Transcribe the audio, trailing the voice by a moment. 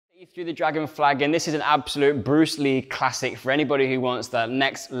Through the dragon flag, and this is an absolute Bruce Lee classic for anybody who wants that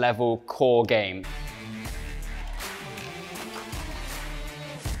next level core game.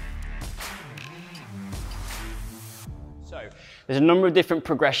 So there's a number of different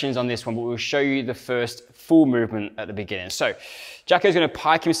progressions on this one, but we'll show you the first full movement at the beginning. So Jacko's going to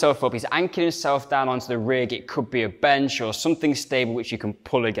pike himself up. He's anchoring himself down onto the rig. It could be a bench or something stable which you can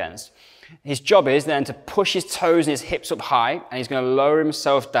pull against. His job is then to push his toes and his hips up high, and he's going to lower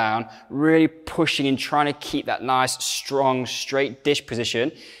himself down, really pushing and trying to keep that nice, strong, straight dish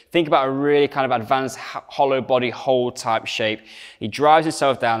position. Think about a really kind of advanced hollow body hold type shape. He drives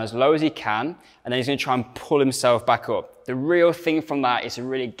himself down as low as he can, and then he's going to try and pull himself back up. The real thing from that is to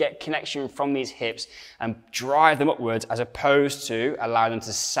really get connection from these hips and drive them upwards, as opposed to allowing them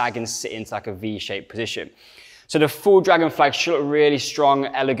to sag and sit into like a V-shaped position. So the full dragon flag should look really strong,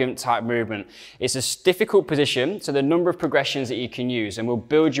 elegant type movement. It's a difficult position, so the number of progressions that you can use, and we'll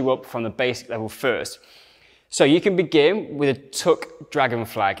build you up from the basic level first. So you can begin with a tuck dragon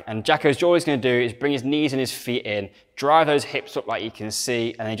flag, and Jacko's always going to do is bring his knees and his feet in, drive those hips up like you can see,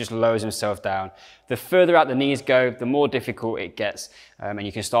 and then he just lowers himself down. The further out the knees go, the more difficult it gets, and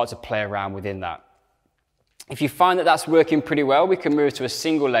you can start to play around within that. If you find that that's working pretty well, we can move to a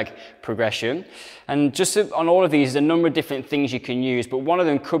single leg progression. And just on all of these, there's a number of different things you can use, but one of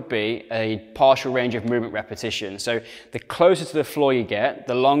them could be a partial range of movement repetition. So the closer to the floor you get,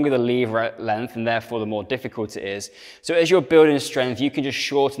 the longer the lever length, and therefore the more difficult it is. So as you're building strength, you can just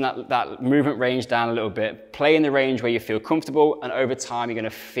shorten that movement range down a little bit, play in the range where you feel comfortable, and over time you're going to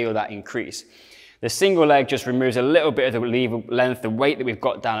feel that increase. The single leg just removes a little bit of the lever length, the weight that we've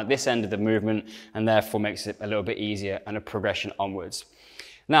got down at this end of the movement, and therefore makes it a little bit easier and a progression onwards.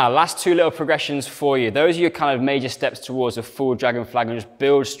 Now, last two little progressions for you. Those are your kind of major steps towards a full dragon flag, and just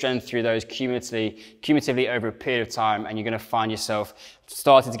build strength through those cumulatively over a period of time, and you're going to find yourself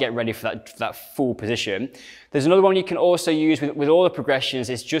starting to get ready for that full position. There's another one you can also use with all the progressions,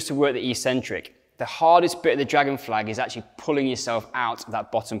 is just to work the eccentric. The hardest bit of the dragon flag is actually pulling yourself out of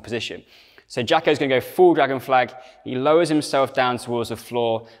that bottom position. So Jacko's going to go full dragon flag. He lowers himself down towards the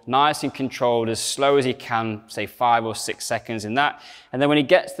floor, nice and controlled, as slow as he can, say 5 or 6 seconds in that. And then when he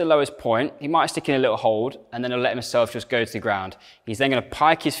gets to the lowest point, he might stick in a little hold, and then he'll let himself just go to the ground. He's then going to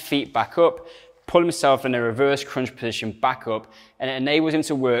pike his feet back up, pull himself in a reverse crunch position back up, and it enables him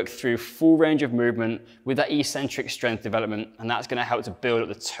to work through full range of movement with that eccentric strength development, and that's going to help to build up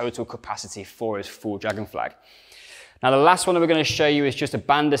the total capacity for his full dragon flag. Now the last one that we're going to show you is just a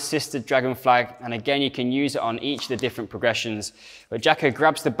band assisted dragon flag, and again you can use it on each of the different progressions. But Jacko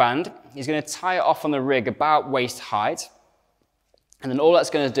grabs the band, he's going to tie it off on the rig about waist height, and then all that's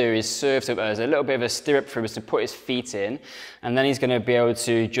going to do is serve as a little bit of a stirrup for him to put his feet in, and then he's going to be able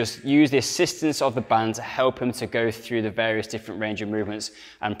to just use the assistance of the band to help him to go through the various different range of movements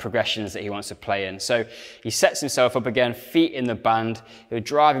and progressions that he wants to play in. So he sets himself up again, feet in the band, he'll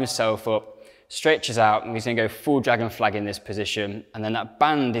drive himself up, stretches out, and he's going to go full dragon flag in this position, and then that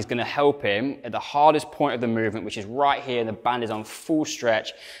band is going to help him at the hardest point of the movement, which is right here. The band is on full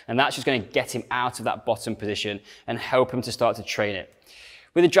stretch, and that's just going to get him out of that bottom position and help him to start to train it.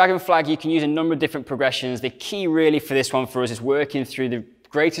 With the dragon flag, you can use a number of different progressions. The key really for this one for us is working through the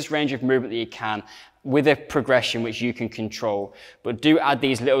greatest range of movement that you can with a progression which you can control. But do add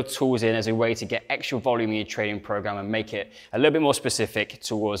these little tools in as a way to get extra volume in your training program and make it a little bit more specific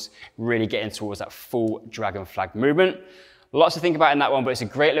towards really getting towards that full dragon flag movement. Lots to think about in that one, but it's a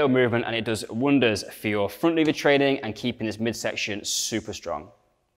great little movement, and it does wonders for your front lever training and keeping this midsection super strong.